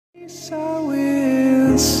I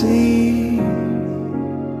will see.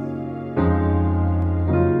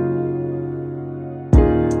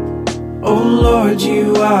 Oh Lord,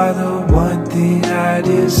 you are the one thing I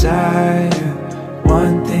desire,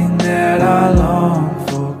 one thing that I long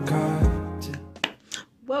for, God.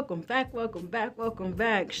 Welcome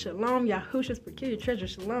back. Shalom YAH Peculiar Treasure.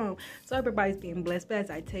 Shalom. So everybody's being blessed. But as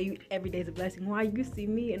I tell you, every day is a blessing. Why? You see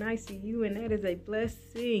me and I see you, and that is a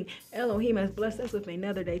blessing. Elohim has blessed us with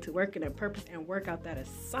another day to work in a purpose and work out that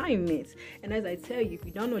assignment. And as I tell you, if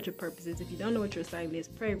you don't know what your purpose is, if you don't know what your assignment is,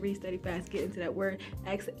 pray, read, study fast, get into that word,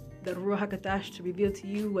 ask the Ruach Ha'Qodesh to reveal to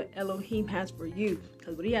you what Elohim has for you.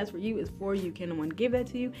 Because what he has for you is for you. Can no one give that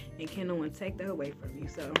to you, and can no one take that away from you.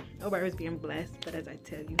 So everybody's being blessed. But as I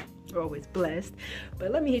tell you, we're always blessed.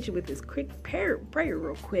 But let me hit you with this quick prayer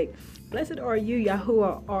real quick. Blessed are you,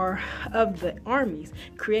 Yahuwah, are of the armies,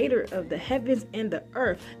 creator of the heavens and the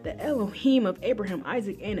earth, the Elohim of Abraham,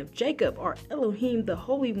 Isaac, and of Jacob, our Elohim, the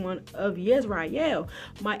Holy One of Yisrael,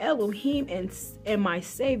 my Elohim and my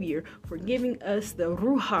Savior, for giving us the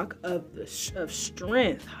Ruach of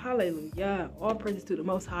strength. Hallelujah. All praises to the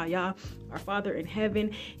Most High Yah, our Father in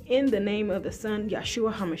heaven, in the name of the Son,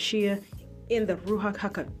 Yeshua HaMashiach, in the Ruach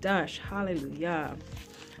Ha'Qodesh. Hallelujah.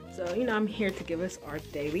 So, I'm here to give us our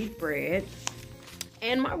daily bread.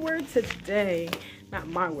 And my word today, not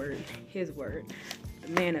my word, his word, the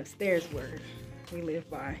man upstairs word. We live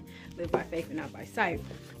by faith and not by sight.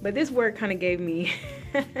 But this word kind of gave me,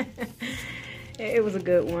 it was a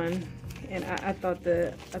good one. And I thought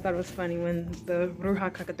it was funny when the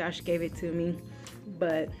Ruach Ha'Qodesh gave it to me.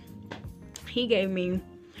 But he gave me,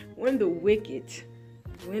 when the wicked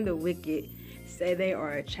say they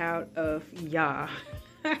are a child of Yah.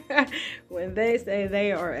 When they say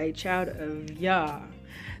they are a child of Yah.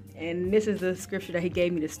 And this is the scripture that he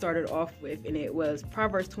gave me to start it off with. And it was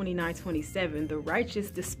Proverbs 29:27. The righteous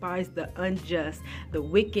despise the unjust. The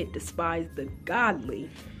wicked despise the godly.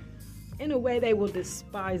 In a way, they will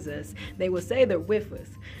despise us. They will say they're with us.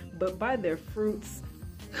 But by their fruits,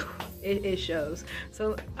 it shows.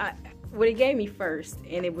 So what he gave me first,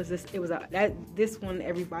 and this one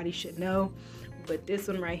everybody should know, but this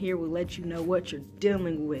one right here will let you know what you're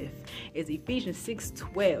dealing with, is Ephesians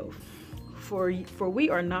 6:12. For we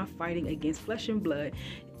are not fighting against flesh and blood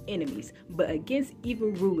enemies, but against evil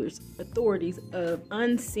rulers, authorities of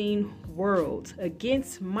unseen worlds,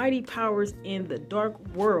 against mighty powers in the dark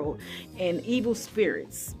world, and evil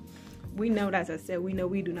spirits. We know, as I said, we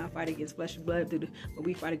do not fight against flesh and blood, but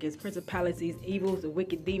we fight against principalities, evils, the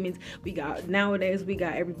wicked demons. Nowadays, we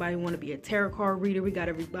got everybody want to be a tarot card reader. We got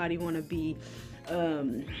everybody want to be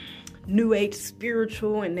new age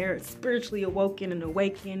spiritual, and they're spiritually awoken and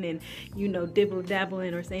awakened, and dibble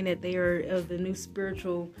dabbling or saying that they are of the new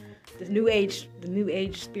spiritual, the new age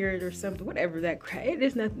spirit or something, whatever that crap. It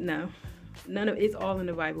is nothing. No. None of it's all in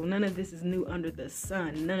the Bible. None of this is new under the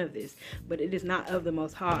sun. None of this, but it is not of the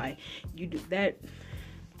Most High. You do that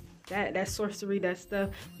sorcery, that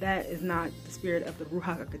stuff, that is not the spirit of the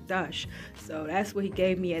Ruach Ha'Qodesh. So that's what he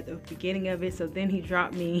gave me at the beginning of it. So then he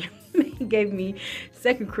gave me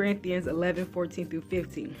 2 Corinthians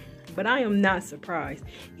 11:14-15. But I am not surprised.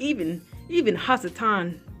 Even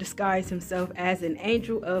Hasatan disguised himself as an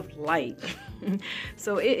angel of light.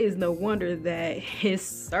 So it is no wonder that his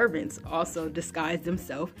servants also disguised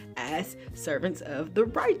themselves as servants of the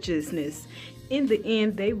righteousness. In the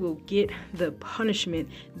end, they will get the punishment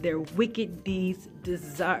their wicked deeds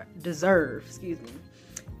deserve. Excuse me.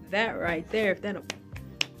 That right there, if that don't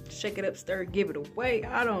shake it up, stir it, give it away,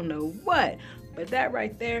 I don't know what. But that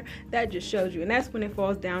right there, that just shows you. And that's when it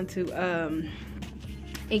falls down to,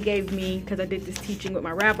 it gave me, because I did this teaching with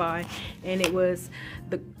my rabbi, and it was,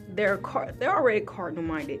 they're already cardinal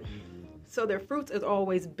minded. So their fruits is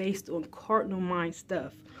always based on cardinal mind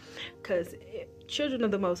stuff. Because children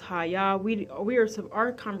of the Most High Yah,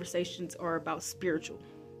 our conversations are about spiritual,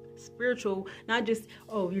 not just,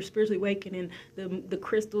 you're spiritually awakening, the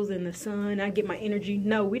crystals and the sun, I get my energy.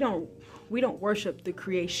 No, we don't worship the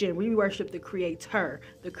creation. We worship the creator,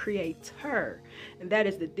 and that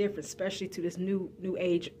is the difference, especially to this new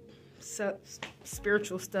age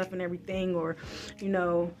spiritual stuff and everything. Or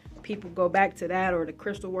people go back to that, or the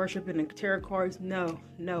crystal worship and the tarot cards. No,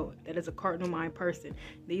 that is a cardinal mind person.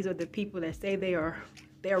 These are the people that say they're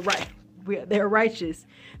right. They're righteous.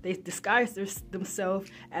 They disguise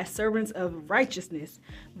themselves as servants of righteousness,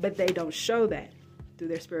 but they don't show that through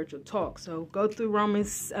their spiritual talk. So go through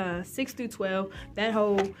Romans 6-12. That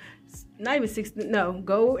whole, not even 6. No,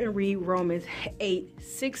 go and read Romans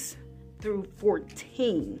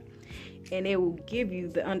 8:6-14. and it will give you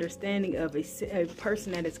the understanding of a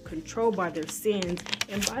person that is controlled by their sins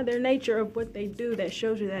and by their nature of what they do, that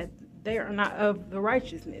shows you that they are not of the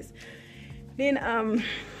righteousness. Then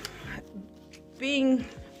being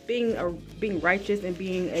righteous and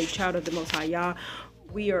being a child of the Most High Yah,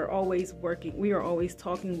 we are always working, we are always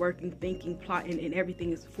talking, working, thinking, plotting, and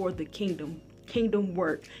everything is for the kingdom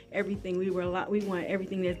work. Everything we want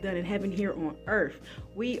everything that's done in heaven here on earth.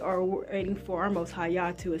 We are waiting for our Most High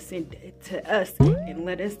Yah to ascend to us and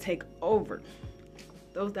let us take over.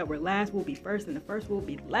 Those that were last will be first, and the first will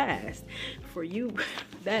be last for you.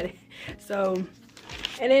 And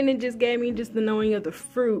then it just gave me just the knowing of the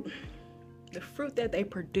fruit that they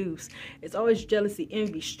produce. It's always jealousy,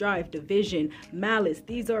 envy, strife, division, malice.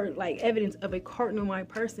 These are like evidence of a carnal mind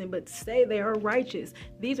person, but say they are righteous.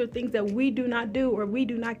 These are things that we do not do or we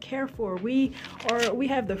do not care for. We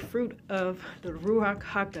have the fruit of the Ruach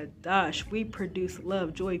Ha'Qodesh. We produce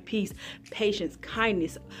love, joy, peace, patience,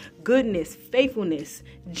 kindness, goodness, faithfulness,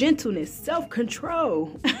 gentleness,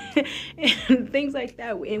 self-control, and things like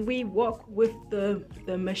that. And we walk with the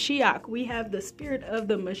Mashiach. We have the spirit of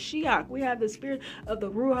the Mashiach. We have the spirit of the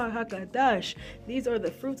Ruach Ha'Qodesh. These are the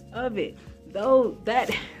fruits of it. Though that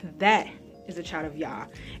is a child of Yah.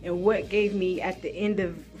 And what gave me at the end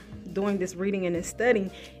of doing this reading and this studying,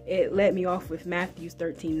 it led me off with Matthew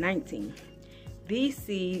 13:19. These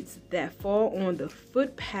seeds that fall on the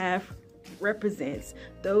footpath represents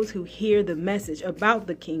those who hear the message about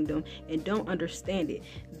the kingdom and don't understand it.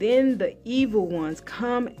 Then the evil ones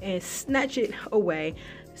come and snatch away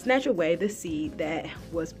the seed that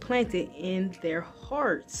was planted in their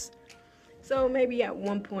hearts. So maybe at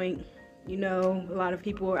one point, a lot of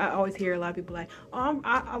people, I always hear a lot of people like, oh,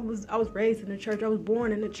 I was raised in the church, I was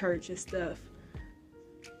born in the church and stuff.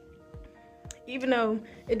 Even though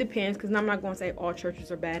it depends, because I'm not going to say all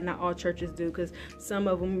churches are bad. Not all churches do, because some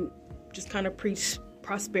of them just kind of preach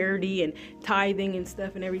prosperity and tithing and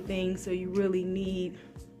stuff and everything. So you really need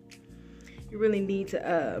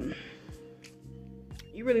to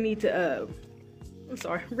I'm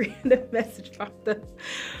sorry, reading the message popped up.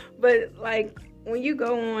 But like when you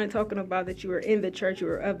go on talking about that you were in the church, you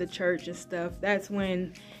were of the church and stuff, that's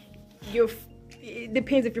when it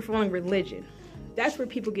depends if you're following religion. That's where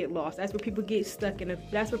people get lost. That's where people get stuck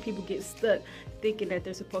thinking that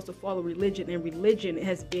they're supposed to follow religion, and religion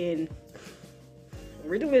has been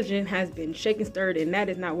shaken, stirred, and that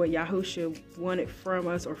is not what Yahushua wanted from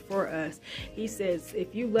us or for us. He says,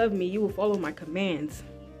 if you love me, you will follow my commands.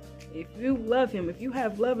 If you love him, if you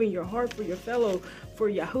have love in your heart for your fellow, for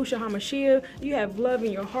Yahushua HaMashiach, you have love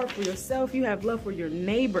in your heart for yourself, you have love for your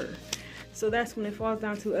neighbor. So that's when it falls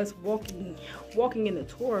down to us walking in the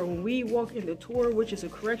Torah. When we walk in the Torah, which is a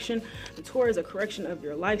correction, the Torah is a correction of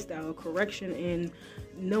your lifestyle, a correction in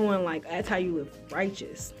knowing like that's how you live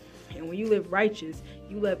righteous. And when you live righteous,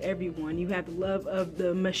 you love everyone. You have the love of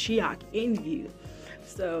the Mashiach in you.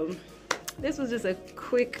 So this was just a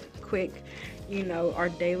quick, our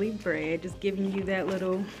daily bread, just giving you that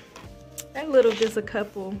little, just a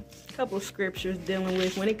couple scriptures dealing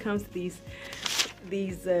with when it comes to these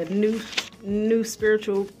new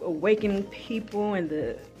spiritual awakening people and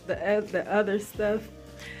the other stuff.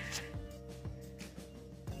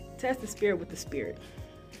 Test the spirit with the spirit.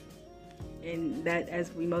 And that,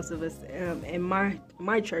 as most of us in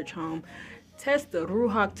my church home, test the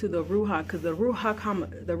Ruach to the Ruach, because the Ruach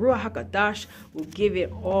Ha'Qodesh will give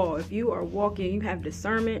it all. If you are walking, you have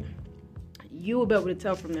discernment, you will be able to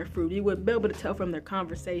tell from their fruit. You will be able to tell from their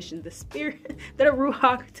conversation. The spirit that a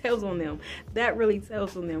Ruach tells on them, that really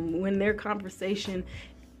tells on them. When their conversation,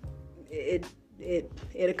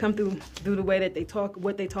 it'll come through the way that they talk,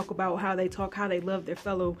 what they talk about, how they talk, how they love their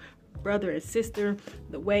fellow brother and sister.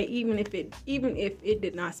 The way, even if it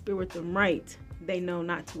did not spirit them right, they know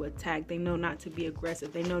not to attack. They know not to be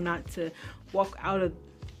aggressive. They know not to walk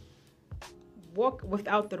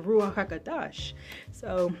without the Ruach Ha'Qodesh.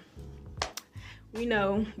 So we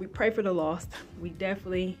know, we pray for the lost. We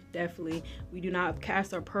definitely, we do not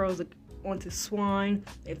cast our pearls onto swine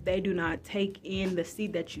if they do not take in the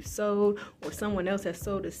seed that you sowed, or someone else has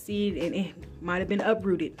sowed a seed and it might have been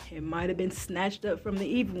uprooted. It might have been snatched up from the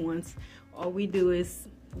evil ones. All we do is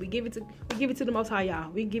we give it to the Most High Yah.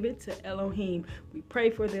 We give it to Elohim. We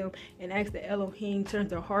pray for them and ask that Elohim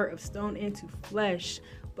turns their heart of stone into flesh.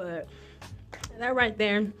 But that right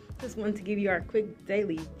there, just wanted to give you our quick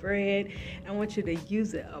daily bread. I want you to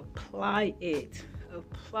use it, apply it,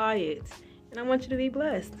 and I want you to be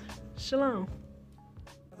blessed. Shalom.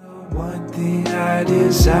 One thing I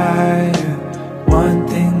desire, one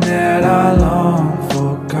thing that I long